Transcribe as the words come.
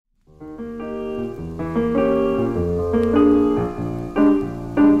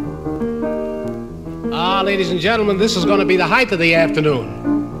Now, ladies and gentlemen, this is going to be the height of the afternoon.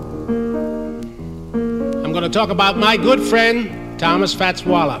 I'm going to talk about my good friend, Thomas Fats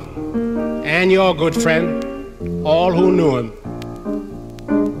Waller, and your good friend, all who knew him.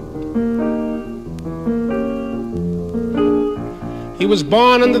 He was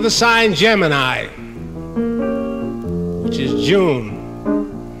born under the sign Gemini, which is June.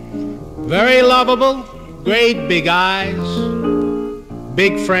 Very lovable, great big eyes,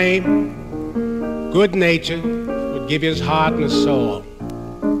 big frame, good nature, would give his heart and his soul.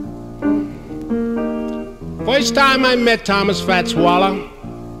 First time I met Thomas Fats Waller,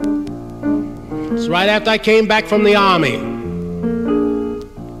 it's right after I came back from the Army.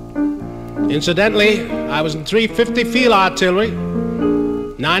 Incidentally, I was in 350 Field Artillery,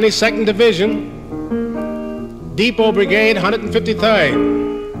 92nd Division, Depot Brigade, 153rd.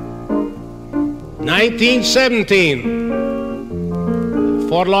 1917,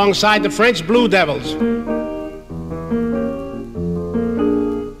 fought alongside the French Blue Devils.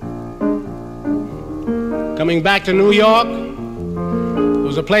 Coming back to New York, there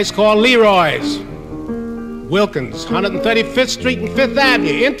was a place called Leroy's, Wilkins, 135th Street and 5th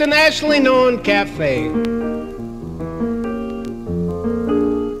Avenue, internationally known cafe.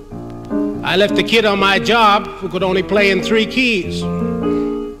 I left the kid on my job who could only play in 3 keys.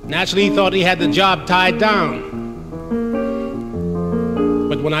 Naturally, he thought he had the job tied down.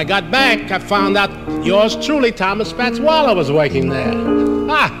 But when I got back, I found out yours truly, Thomas Fats Waller, was working there.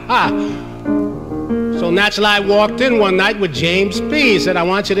 Ha, ha. So naturally, I walked in one night with James P. He said, I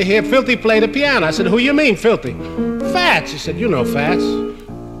want you to hear Filthy play the piano. I said, who you mean, Filthy? Fats. He said, you know Fats.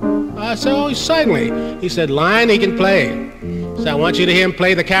 I said, oh, certainly. He said, Lion, he can play. He said, I want you to hear him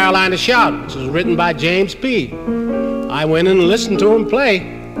play the Carolina Shout, which was written by James P. I went in and listened to him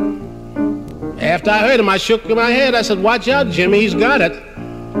play. After I heard him, I shook my head. I said, watch out, Jimmy, he's got it.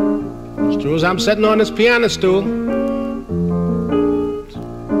 As true as I'm sitting on this piano stool.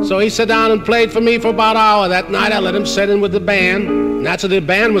 So he sat down and played for me for about an hour that night. I let him sit in with the band. Naturally, the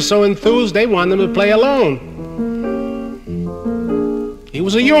band was so enthused, they wanted him to play alone. He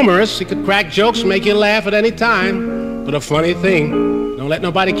was a humorist. He could crack jokes, make you laugh at any time. But a funny thing, don't let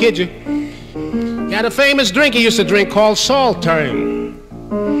nobody kid you. He had a famous drink he used to drink called Saltern.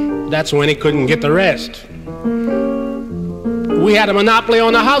 That's when he couldn't get the rest. We had a monopoly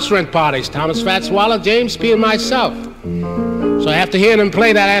on the house rent parties, Thomas Fats Waller, James P. and myself. So after hearing him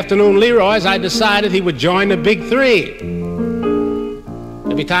play that afternoon Leroy's, I decided he would join the Big Three.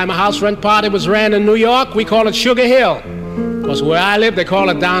 Every time a house rent party was ran in New York, we called it Sugar Hill. Because where I live, they call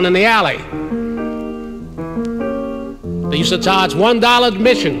it down in the alley. They used to charge $1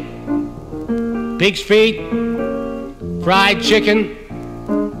 admission. Pig's feet, fried chicken,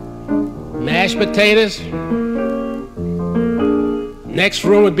 mashed potatoes. Next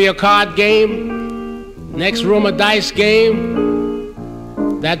room would be a card game. Next room a dice game.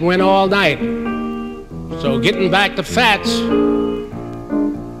 That went all night. So getting back to Fats,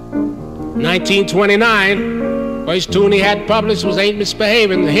 1929, first tune he had published was Ain't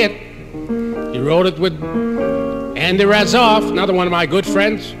Misbehavin', the hit. He wrote it with Andy Razoff, another one of my good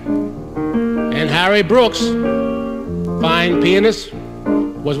friends, and Harry Brooks, fine pianist,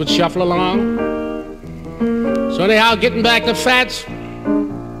 was with Shuffle Along. So anyhow, getting back to Fats,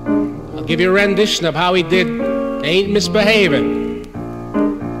 I'll give you a rendition of how he did Ain't Misbehavin'.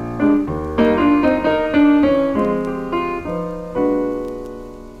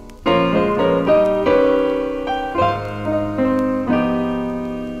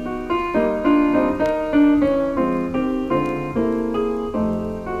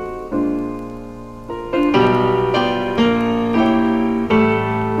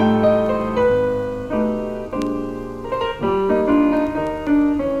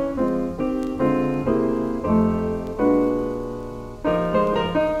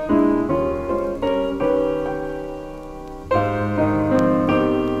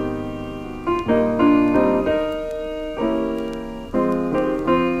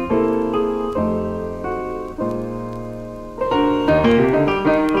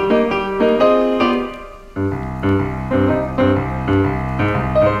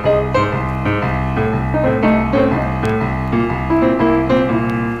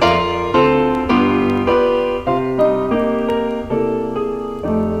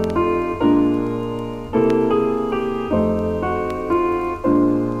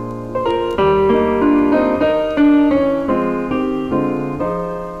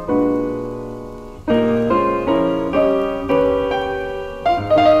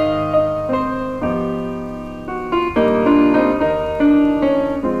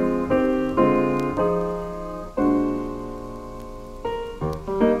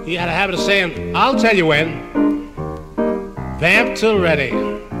 He had a habit of saying, I'll tell you when. Vamp till ready.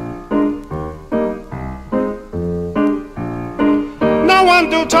 No one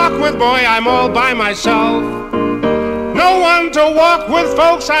to talk with, boy, I'm all by myself. No one to walk with,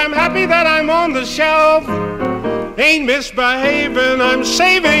 folks, I'm happy that I'm on the shelf. Ain't misbehaving, I'm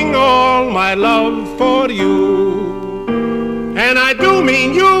saving all my love for you. And I do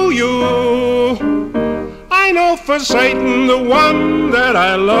mean you. I know for certain the one that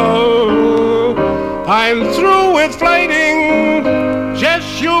I love. I'm through with flirting,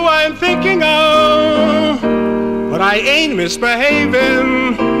 just you I'm thinking of. But I ain't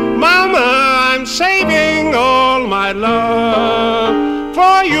misbehaving, mama, I'm saving all my love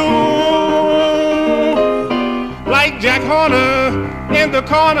for you. Like Jack Horner in the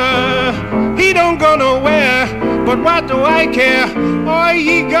corner, he don't go nowhere, but what do I care? Oh,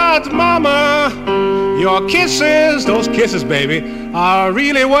 ye gods, mama, your kisses, those kisses, baby, are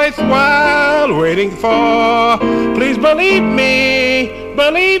really worthwhile waiting for. Please believe me,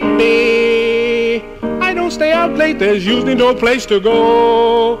 I don't stay out late, there's usually no place to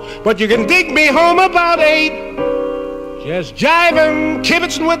go. But you can dig me home about 8, just jiving,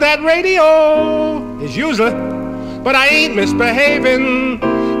 kibitzing with that radio, as usual. But I ain't misbehaving,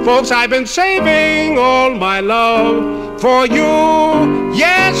 folks, I've been saving all my love for you.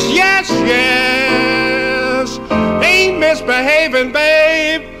 Yes, yes, yes. Ain't misbehaving,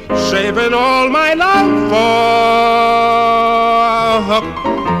 babe, saving all my love for.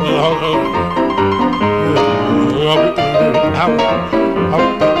 Look out!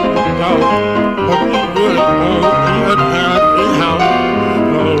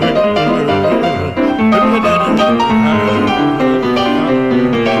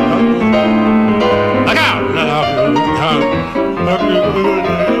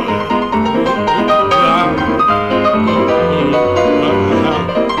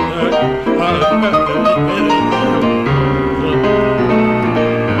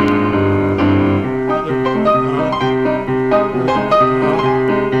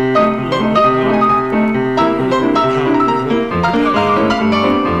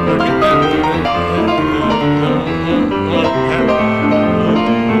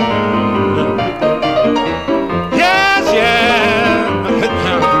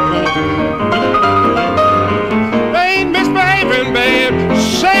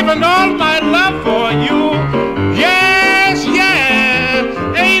 Saving all my love for you. Yes, yes.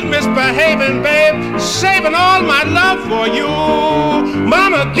 Ain't misbehaving, babe. Saving all my love for you.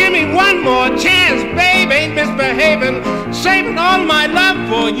 Mama, give me one more chance, babe. Ain't misbehaving. Saving all my love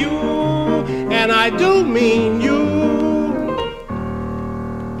for you. And I do mean you.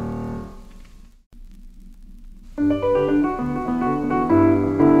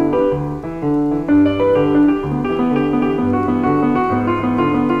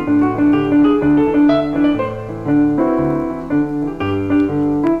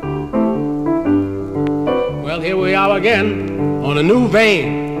 Again on a new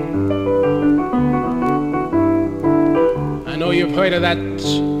vein. I know you've heard of that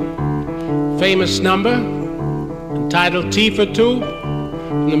famous number entitled Tea for Two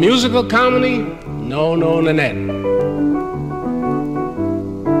from the musical comedy No, No, Nanette.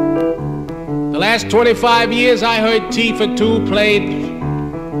 The last 25 years I heard Tea for Two played,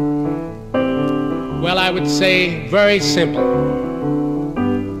 well, I would say very simple.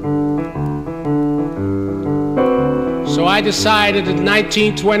 So I decided in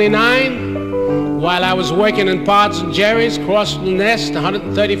 1929, while I was working in Pods and Jerry's, crossing the Nest,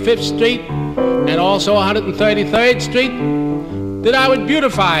 135th Street, and also 133rd Street, that I would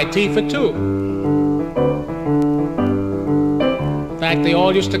beautify Tea for Two. In fact, they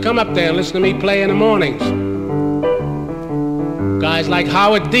all used to come up there and listen to me play in the mornings. Guys like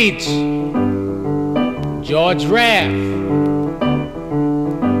Howard Dietz, George Raff,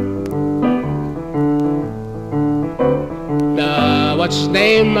 what's his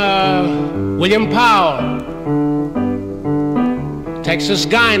name? William Powell, Texas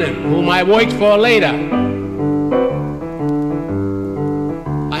Guinan, whom I worked for later.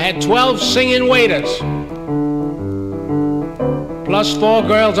 I had 12 singing waiters, plus 4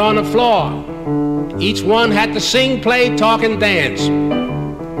 girls on the floor. Each one had to sing, play, talk, and dance.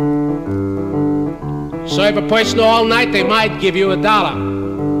 Serve a person all night, they might give you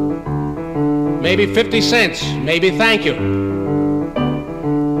 $1, maybe 50 cents, maybe thank you.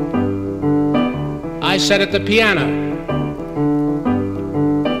 I sat at the piano.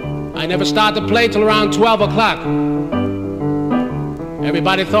 I never started to play till around 12 o'clock.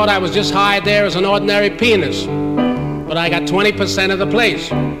 Everybody thought I was just hired there as an ordinary pianist, but I got 20% of the place.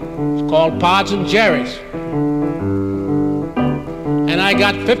 It's called Pods and Jerry's. And I I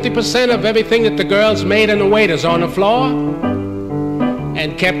got 50% of everything that the girls made and the waiters on the floor,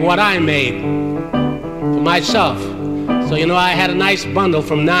 and kept what I made for myself. So you know, I had a nice bundle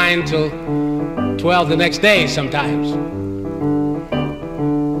from 9 till 12 the next day sometimes.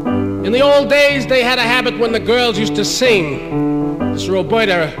 In the old days, they had a habit when the girls used to sing. This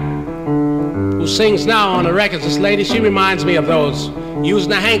Roberta, who sings now on the records, this lady, she reminds me of those,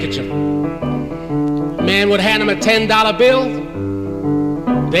 using a handkerchief. A man would hand them a $10 bill.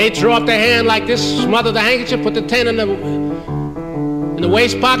 They'd throw up their hand like this, smother the handkerchief, put the 10 in the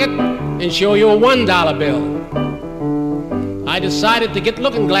waist pocket, and show you a $1 bill. I decided to get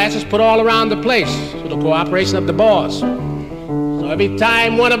looking glasses put all around the place with the cooperation of the boss. So every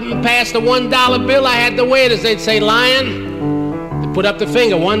time one of them passed a $1 bill, I had the waiters, they'd say, "Lion," they put up the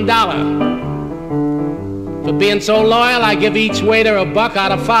finger, $1. For being so loyal, I give each waiter a buck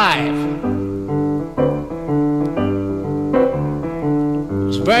out of 5.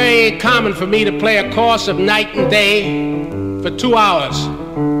 It's very common for me to play a course of night and day for 2 hours.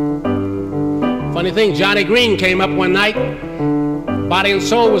 Funny thing, Johnny Green came up one night. Body and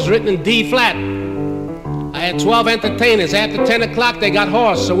Soul was written in D flat. I had 12 entertainers. After 10 o'clock, they got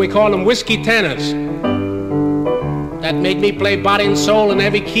hoarse, so we called them whiskey tenors. That made me play Body and Soul in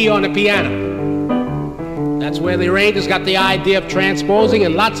every key on the piano. That's where the arrangers got the idea of transposing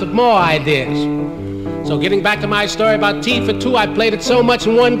and lots of more ideas. So getting back to my story about T for 2, I played it so much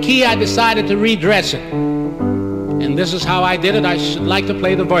in one key, I decided to redress it. And this is how I did it. I should like to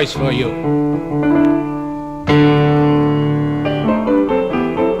play the voice for you.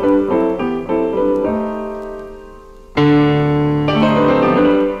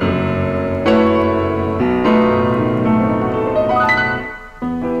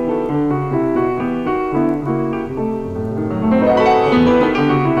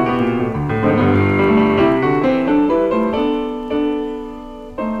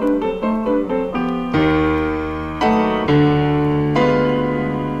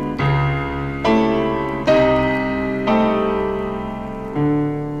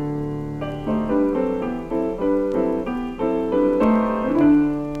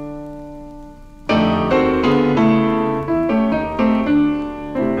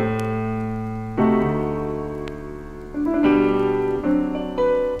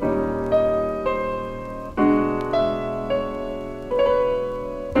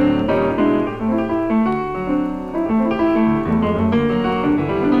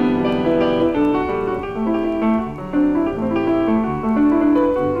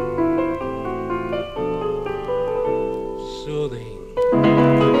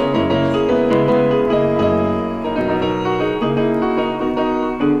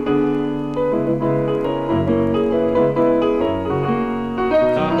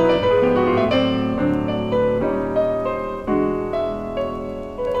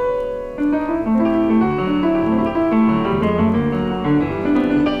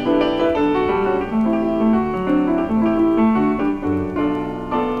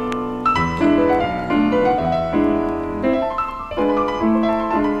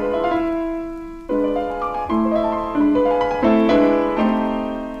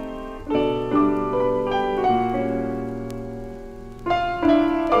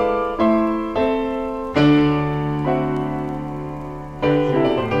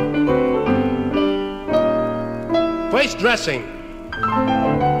 Dressing.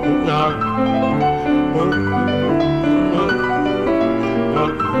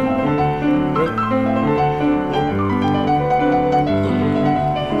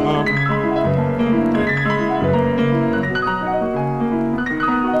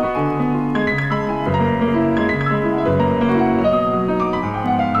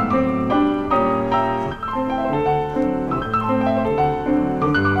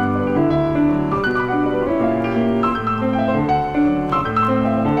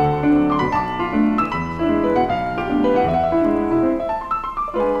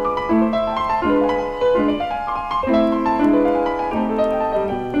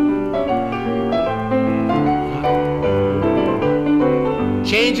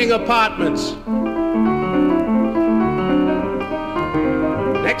 Changing apartments.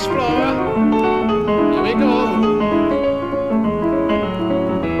 Next floor. Here we go.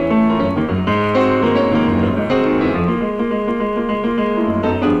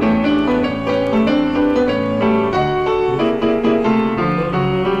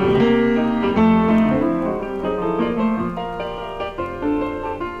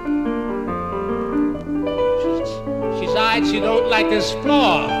 She don't like this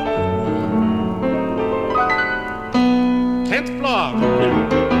floor. 10th floor.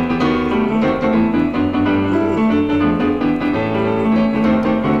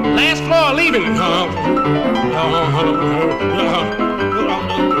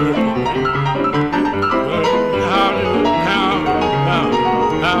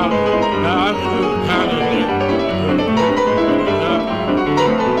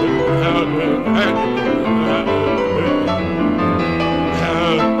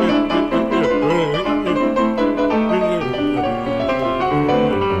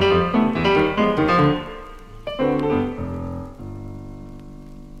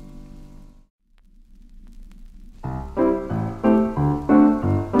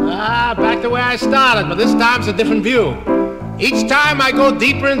 I started, but this time's a different view. Each time I go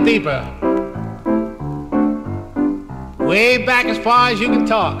deeper and deeper. Way back as far as you can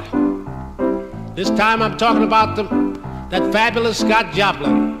talk. This time I'm talking about that fabulous Scott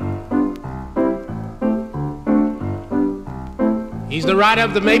Joplin. He's the writer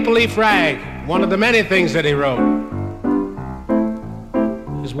of the Maple Leaf Rag, one of the many things that he wrote.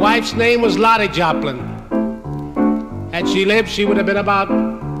 His wife's name was Lottie Joplin. Had she lived, she would have been about,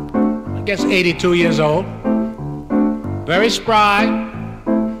 I guess, 82 years old. Very spry.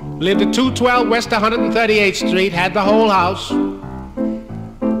 Lived at 212 West 138th Street, had the whole house. It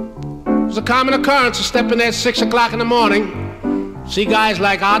was a common occurrence to step in there at 6 o'clock in the morning, see guys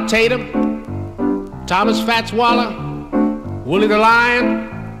like Art Tatum, Thomas Fats Waller, Willie the Lion,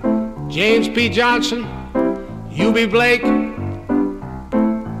 James P. Johnson, U.B. Blake,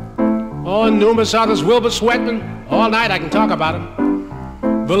 oh, and numerous others, Wilbur Sweatman. All night I can talk about them.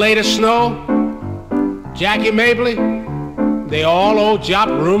 Valeta Snow, Jackie Mabley, they all owe Jop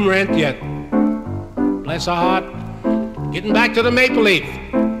room rent yet. Bless her heart. Getting back to the Maple Leaf.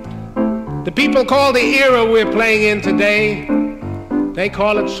 The people call the era we're playing in today, they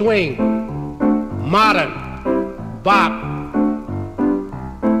call it swing, modern, bop.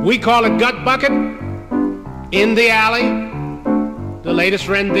 We call it gut bucket, in the alley, the latest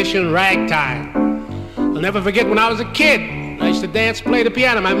rendition, ragtime. I'll never forget when I was a kid, I used to dance, play the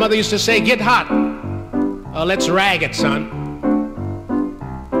piano. My mother used to say, get hot. Oh, let's rag it, son.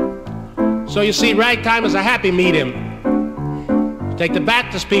 So you see, ragtime is a happy medium. Take the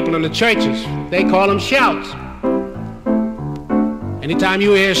Baptist people in the churches, they call them shouts. Anytime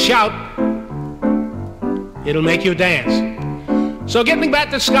you hear a shout, it'll make you dance. So getting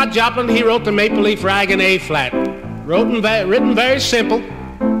back to Scott Joplin, he wrote the Maple Leaf Rag in A-flat. Written very simple.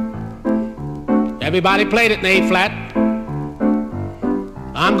 Everybody played it in A-flat.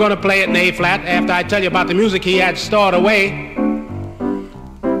 I'm gonna play it in A-flat after I tell you about the music he had stored away.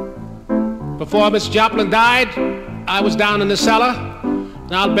 Before Miss Joplin died, I was down in the cellar,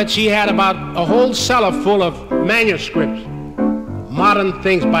 and I'll bet she had about a whole cellar full of manuscripts, modern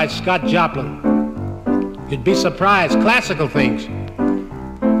things by Scott Joplin. You'd be surprised, classical things,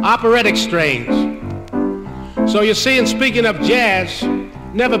 operatic strains. So you see, in speaking of jazz,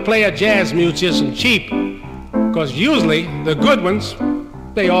 never play a jazz musician cheap, because usually the good ones,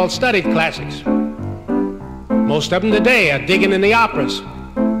 they all studied classics. Most of them today are digging in the operas.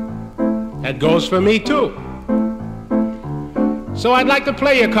 That goes for me too. So I'd like to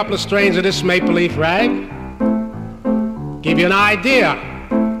play you a couple of strains of this Maple Leaf Rag. Give you an idea.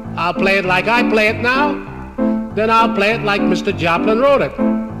 I'll play it like I play it now, then I'll play it like Mr. Joplin wrote it.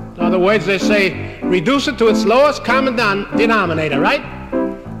 In other words, they say, reduce it to its lowest common denominator, right?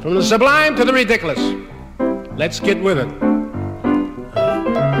 From the sublime to the ridiculous. Let's get with it.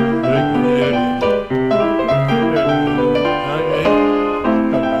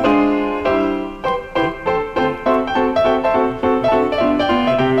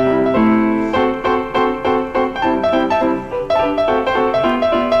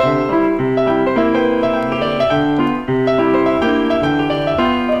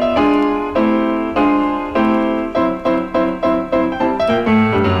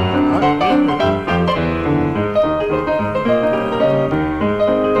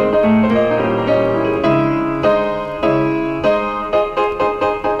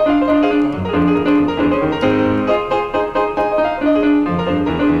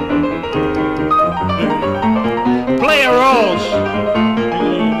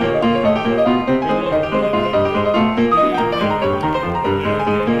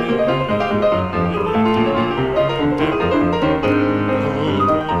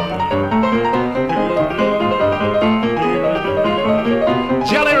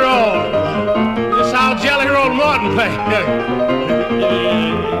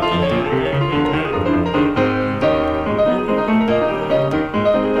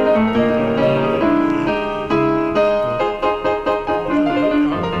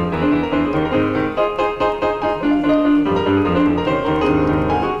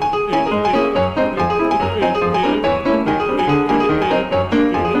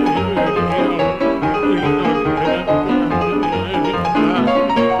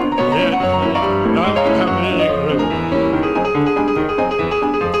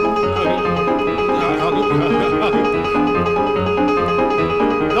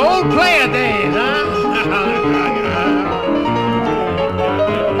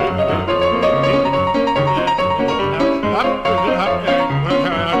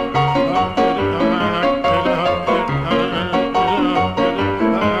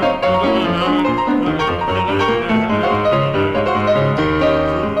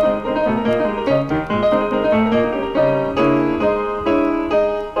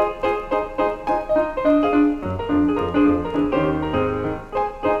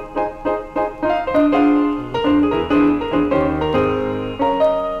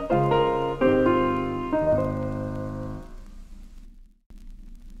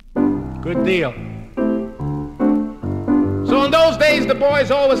 Good deal. So in those days, the boys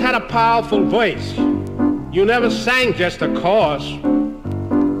always had a powerful voice. You never sang just a chorus.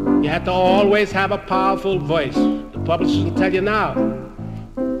 You had to always have a powerful voice. The publishers will tell you now.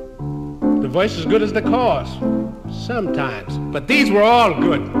 The voice is as good as the chorus. Sometimes. But these were all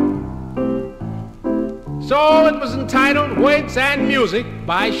good. So it was entitled Words and Music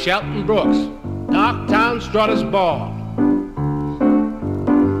by Shelton Brooks. Darktown Strutters Ball.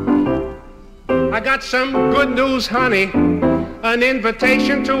 I got some good news, honey. An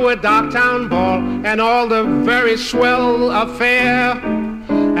invitation to a Darktown ball, and all the very swell affair,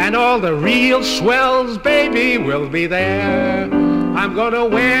 and all the real swells, baby, will be there. I'm gonna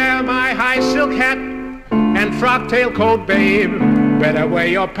wear my high silk hat and frock tailcoat, babe. Better wear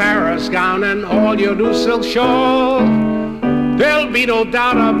your Paris gown and all your new silk shawls. There'll be no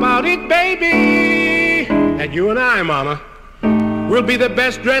doubt about it, baby, that you and I, mama, will be the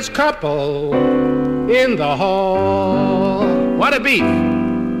best dressed couple in the hall. What a beat.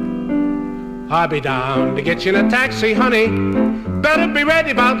 I'll be down to get you in a taxi, honey. Better be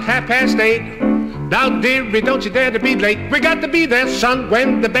ready about 8:30. Now, dearie, don't you dare to be late. We got to be there, son,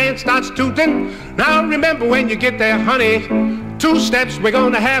 when the band starts tooting. Now, remember when you get there, honey, 2 steps, we're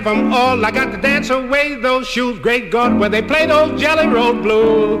gonna have them all. I got to dance away those shoes, great God, where they play those Jelly Roll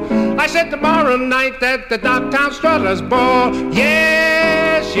Blues. I said tomorrow night at the Darktown Strutters Ball.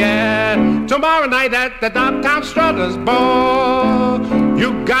 Yes, yeah, tomorrow night at the Darktown Strutters Ball.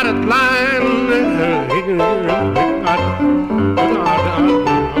 You got it lined.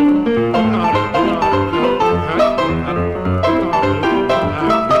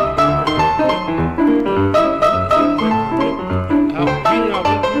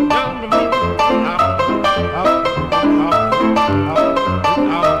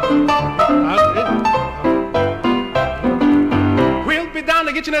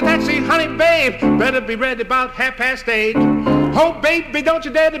 Get you in a taxi, honey, babe. Better be ready about 8:30. Oh, baby, don't you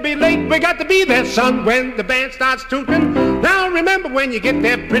dare to be late. We got to be there, son, when the band starts tooting. Now, remember when you get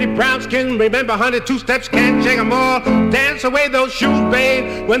there, pretty brown skin. Remember, honey, 2 steps can't shake 'em all. Dance away those shoes,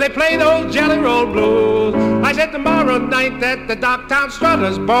 babe, when they play those Jelly Roll Blues. I said tomorrow night at the Darktown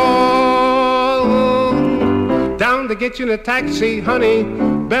Strutters Ball. Down to get you in a taxi, honey.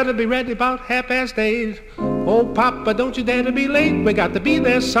 Better be ready about 8:30. Oh, Papa, don't you dare to be late. We got to be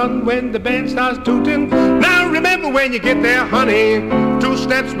there, son, when the band starts tooting. Now, remember when you get there, honey, 2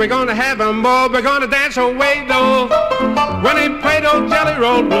 steps, we're gonna have them all. We're gonna dance away those, when they play those Jelly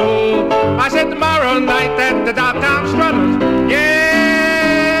Roll Blues. I said tomorrow night at the Darktown Strutters.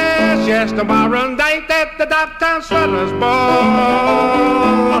 Yes, yes, tomorrow night at the Darktown Strutters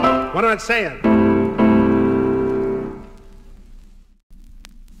Ball. What am I saying?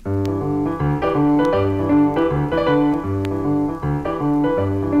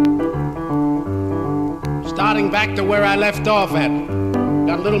 Starting back to where I left off at.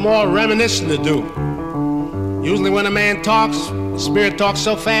 Got a little more reminiscing to do. Usually when a man talks, the spirit talks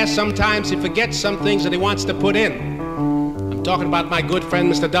so fast, sometimes he forgets some things that he wants to put in. I'm talking about my good friend,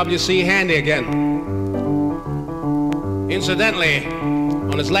 Mr. W.C.Handy again. Incidentally,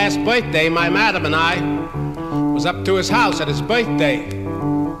 on his last birthday, my madam and I was up to his house at his birthday.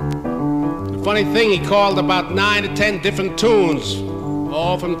 The funny thing, he called about 9 to 10 different tunes,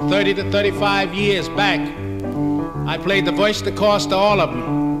 all from 30 to 35 years back. I played the voice, the chorus to all of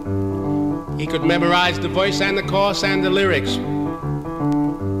them. He could memorize the voice and the chorus and the lyrics.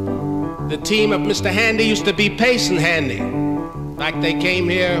 The team of Mr. Handy used to be Pace and Handy. In fact, they came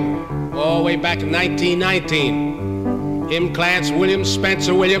here all the way back in 1919. Him, Clance Williams,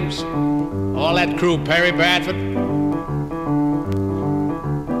 Spencer Williams, all that crew, Perry Bradford.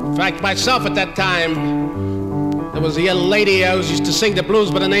 In fact, myself at that time, there was a young lady who used to sing the blues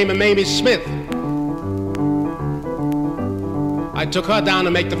by the name of MIsbehavin. I took her down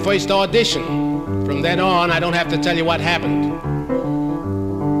to make the first audition. From then on, I don't have to tell you what happened.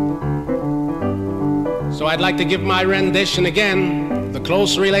 So I'd like to give my rendition again, the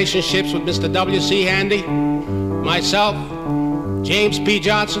close relationships with Mr. W.C. Handy, myself, James P.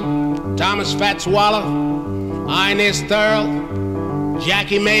 Johnson, Thomas Fats Waller, Inez Thurl,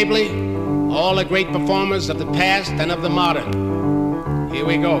 Jackie Mabley, all the great performers of the past and of the modern. Here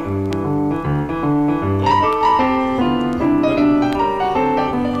we go.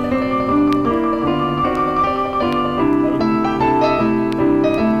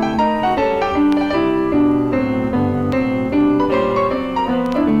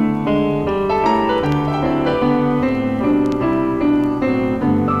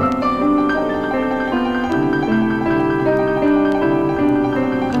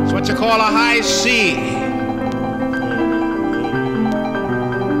 Call a high C.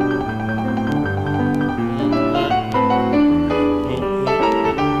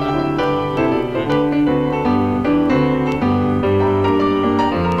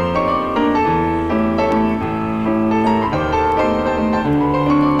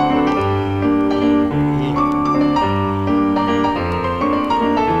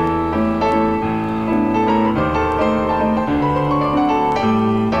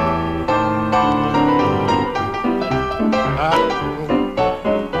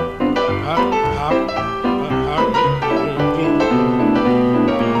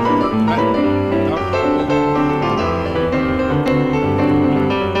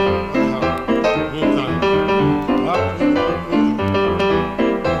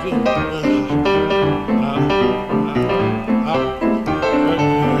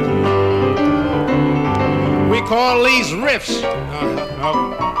 those riffs.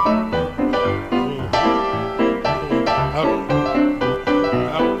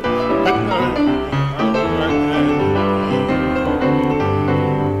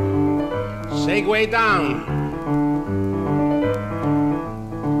 Segue down.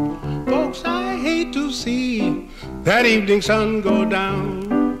 Folks, I hate to see that evening sun go down.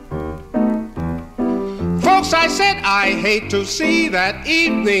 Folks, I said I hate to see that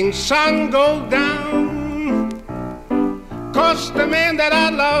evening sun go down. 'Cause the man that I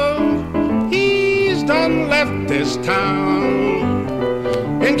love, he's done left this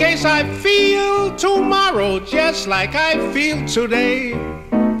town. In case I feel tomorrow just like I feel today.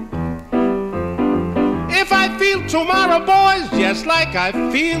 If I feel tomorrow, boys, just like I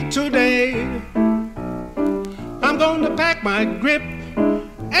feel today, I'm going to pack my grip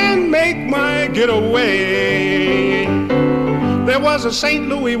and make my getaway. There was a St.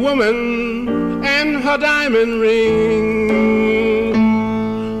 Louis woman and her diamond ring.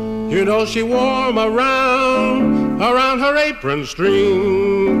 You know she wore 'em around her apron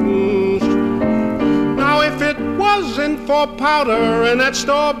strings. Now if it wasn't for powder and that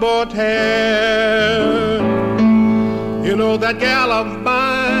store-bought hair, you know that gal of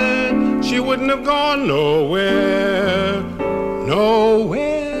mine, she wouldn't have gone nowhere,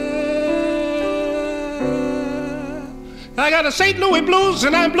 nowhere. I got a St. Louis blues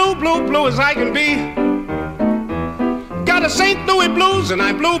and I'm blue, blue, blue as I can be. Got a St. Louis blues and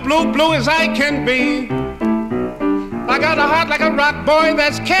I'm blue, blue, blue as I can be. I got a heart like a rock, boy,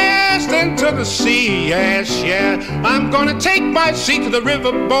 that's cast into the sea. Yes, yeah, I'm gonna take my seat to the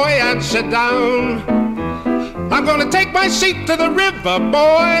river, boy, and sit down. I'm gonna take my seat to the river,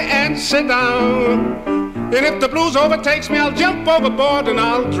 boy, and sit down. And if the blues overtakes me, I'll jump overboard and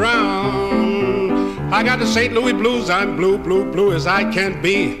I'll drown. I got the St. Louis blues, I'm blue, blue, blue as I can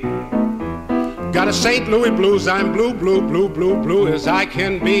be. Got a St. Louis blues, I'm blue, blue, blue, blue, blue as I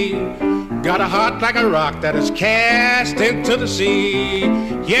can be. Got a heart like a rock that is cast into the sea.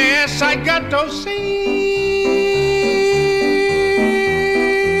 Yes, I got those sing.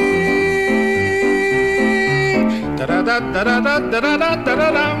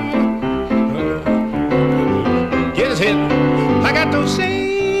 Da-da-da-da-da-da-da-da-da-da. Get his hit. I got those sing.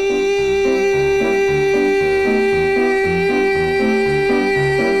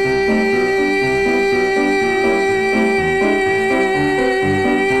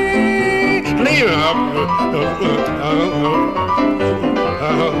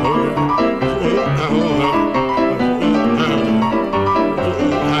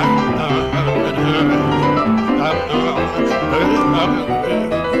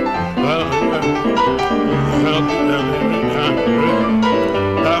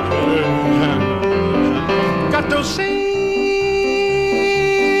 Got to sing.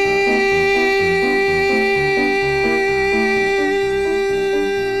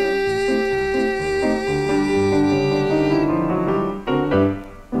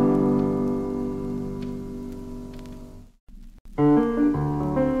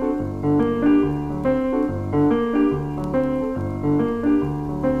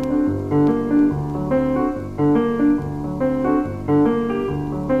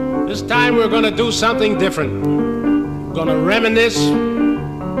 We're going to do something different. We're going to reminisce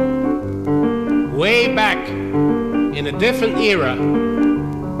way back in a different era.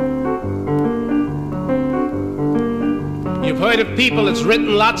 You've heard of people that's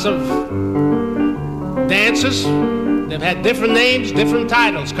written lots of dances. They've had different names, different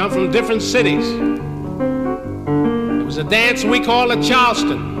titles, come from different cities. It was a dance we call a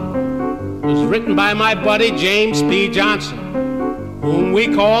Charleston. It was written by my buddy James P. Johnson, whom we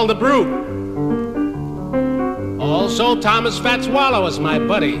call the Brute. Also, Thomas Fats Waller was my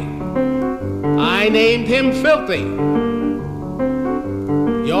buddy. I named him Filthy.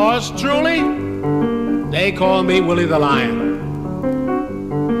 Yours truly, they call me Willie the Lion.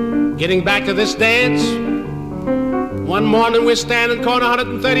 Getting back to this dance, one morning we're standing corner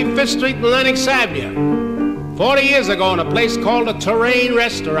 135th Street and Lenox Avenue. 40 years ago in a place called a Terrain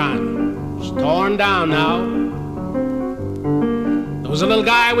Restaurant. It's torn down now. There was a little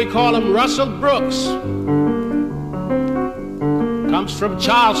guy, we call him Russell Brooks. Comes from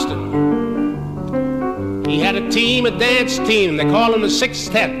Charleston. He had a team, a dance team. They call him the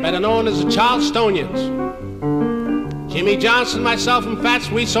Sextet, better known as the Charlestonians. Jimmy Johnson, myself, and Fats,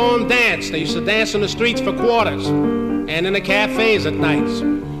 we saw him dance. They used to dance in the streets for quarters and in the cafes at nights.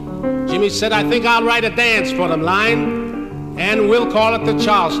 Jimmy said, I think I'll write a dance for them, Line, and we'll call it the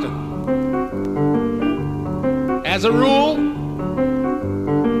Charleston. As a rule,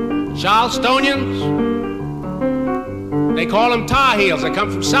 Charlestonians, they call them Tar Heels. They come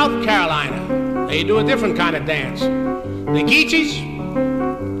from South Carolina. They do a different kind of dance. The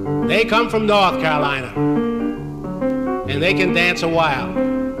Geechees, they come from North Carolina, and they can dance a while.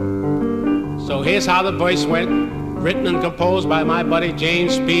 So here's how the verse went, written and composed by my buddy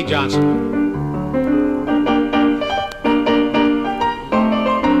James P. Johnson.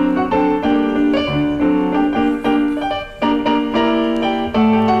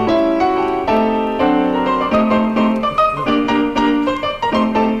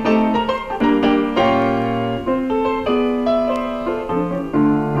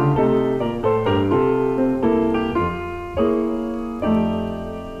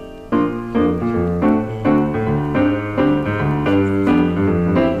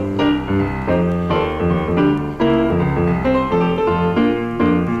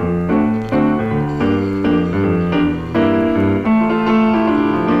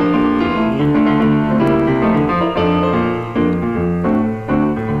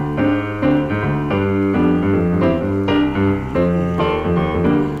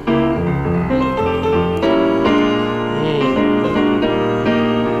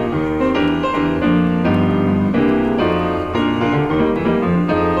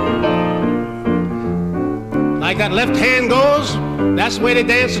 Like that left hand goes, that's the way they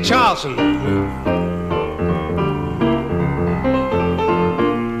dance to Charleston.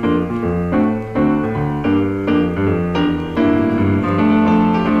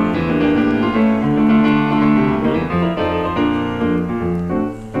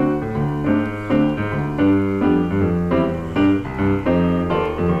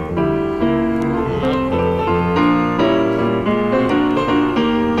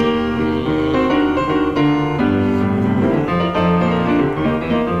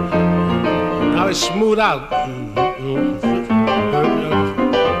 Smooth out.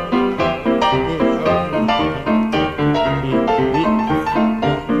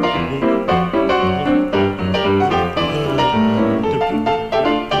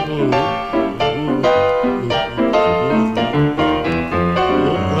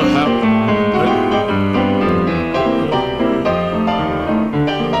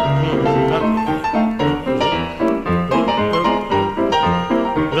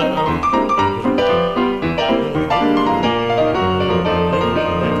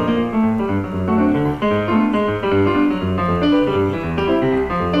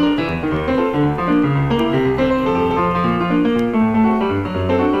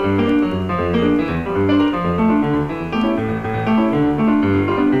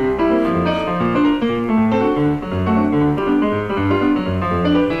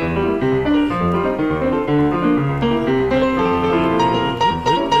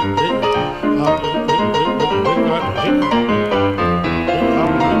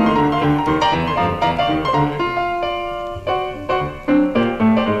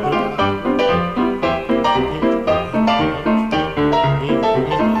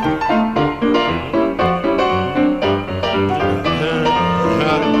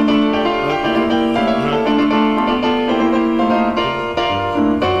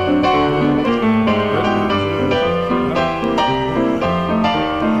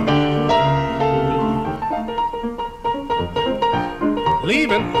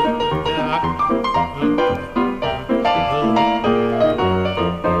 Leaving.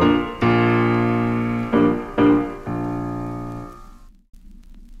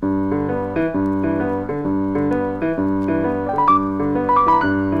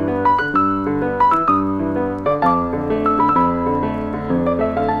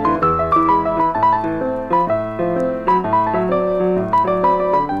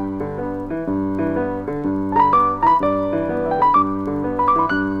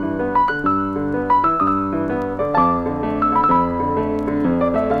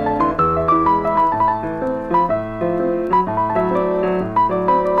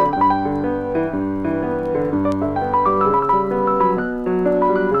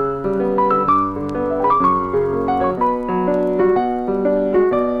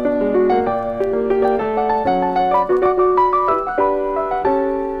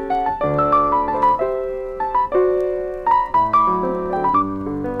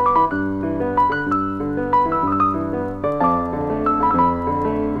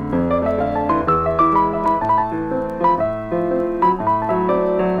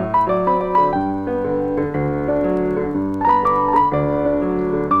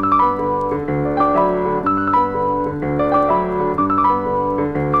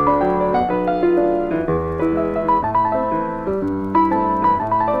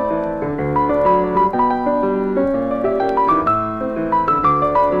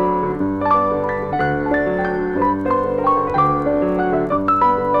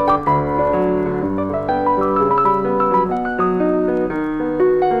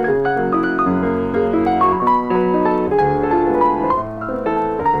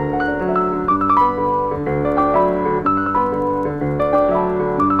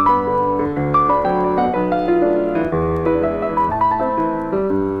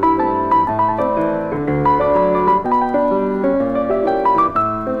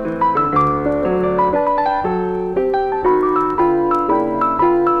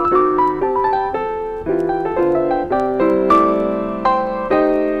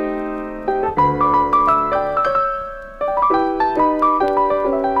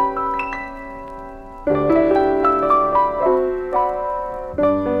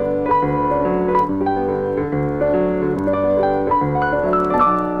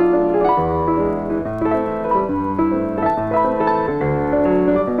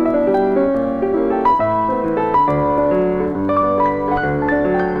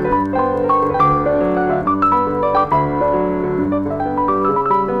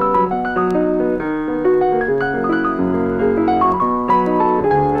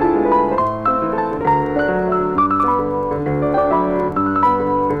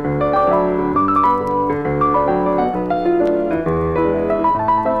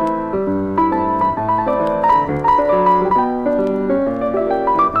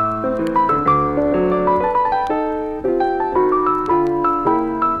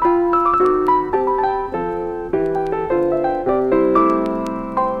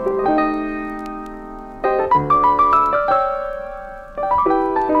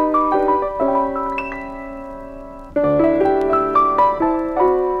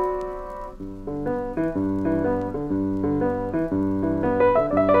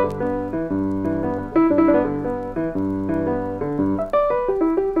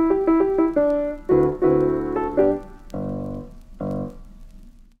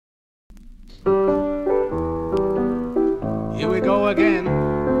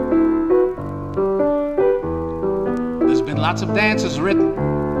 lots of dances written.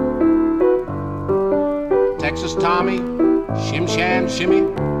 Texas Tommy, Shim Sham Shimmy,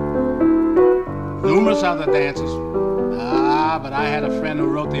 numerous other dances. But I had a friend who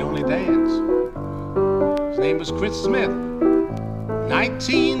wrote the only dance. His name was Chris Smith.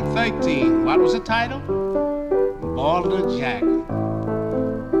 1913. What was the title? Ballin the Jack.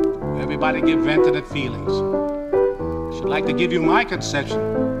 Everybody give vent to their feelings. I should like to give you my conception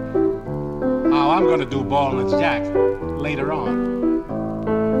how I'm going to do Ballin the Jack later on.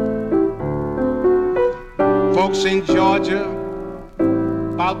 Folks in Georgia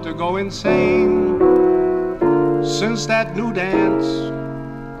about to go insane since that new dance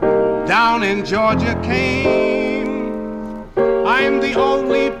down in Georgia came. I'm the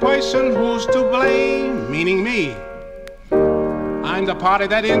only person who's to blame, meaning me. I'm the party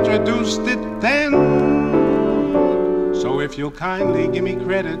that introduced it then. So if you'll kindly give me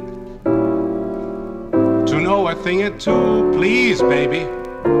credit to know a thing or two, please, baby,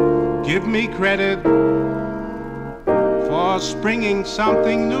 give me credit for springing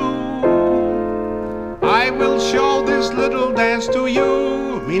something new. I will show this little dance to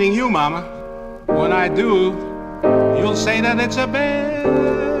you, meaning you, mama. When I do, you'll say that it's a band.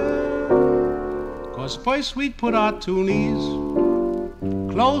 'Cause first we put our two knees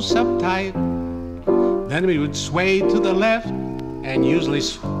close up tight, then we would sway to the left and usually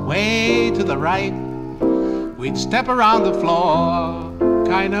sway to the right. We'd step around the floor,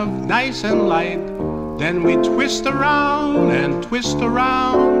 kind of nice and light, then we'd twist around and twist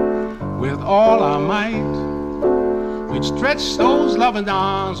around with all our might. We'd stretch those loving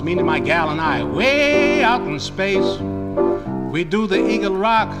arms, meaning my gal and I, way out in space. We'd do the eagle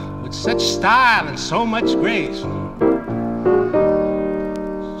rock with such style and so much grace.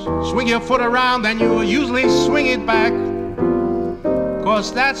 Swing your foot around, then you usually swing it back,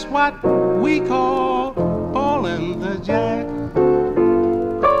 'cause that's what we call Ballin the Jack.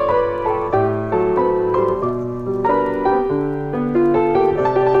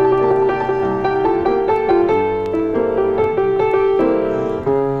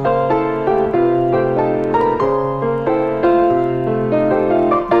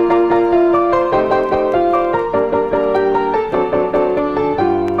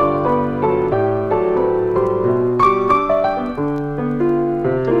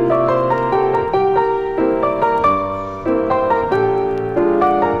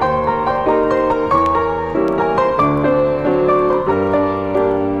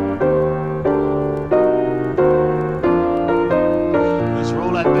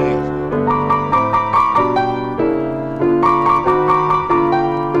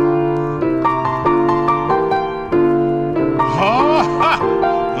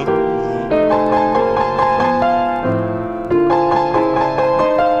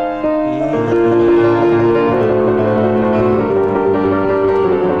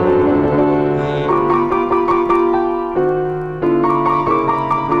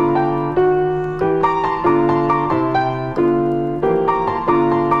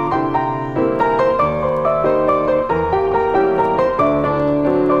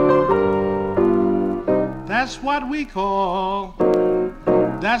 That's what we call,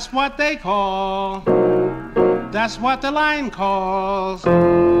 that's what they call, that's what the line calls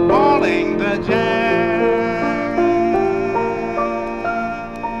Ballin the Jack.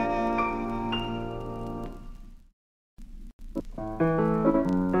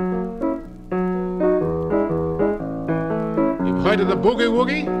 You've heard of the boogie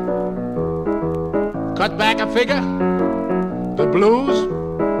woogie? Cut back a figure? The blues?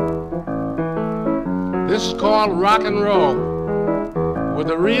 This is called rock and roll, with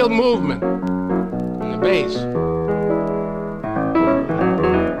a real movement in the bass.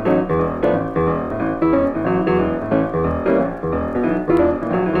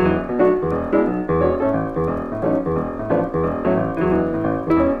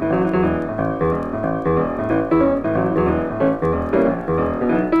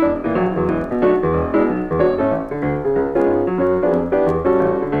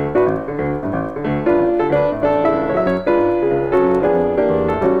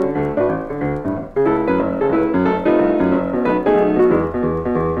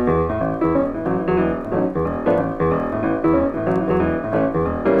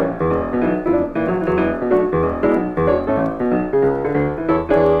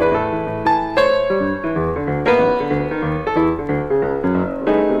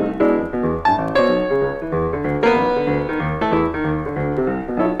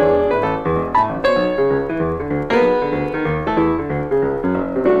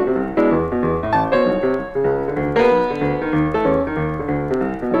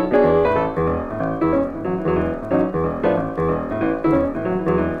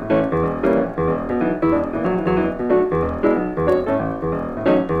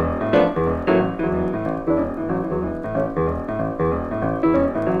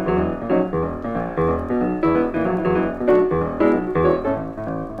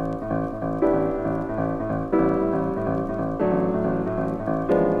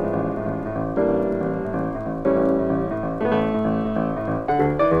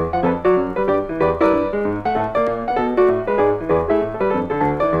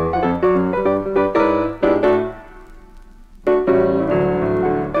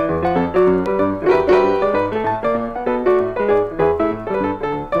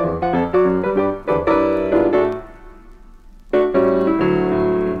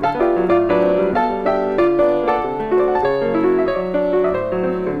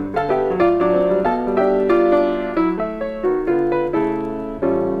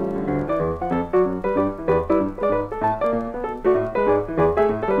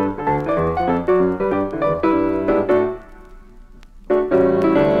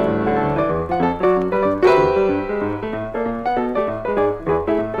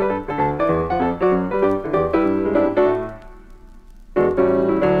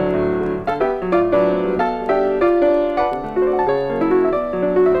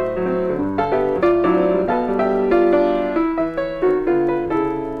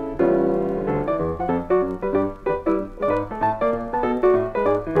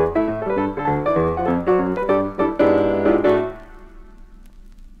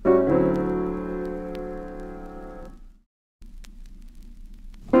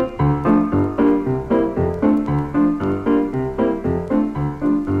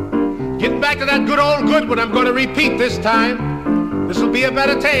 back to that good old good one I'm going to repeat this time. This will be a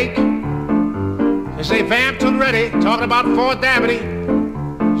better take. They say vamp till ready, talking about Fort Dabney.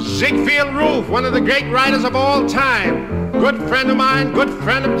 Ziegfeld Roof, one of the great writers of all time. Good friend of mine, good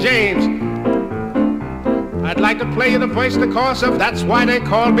friend of James. I'd like to play you the voice the course of That's Why They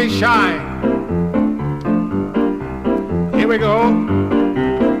Call Me Shy. Here we go.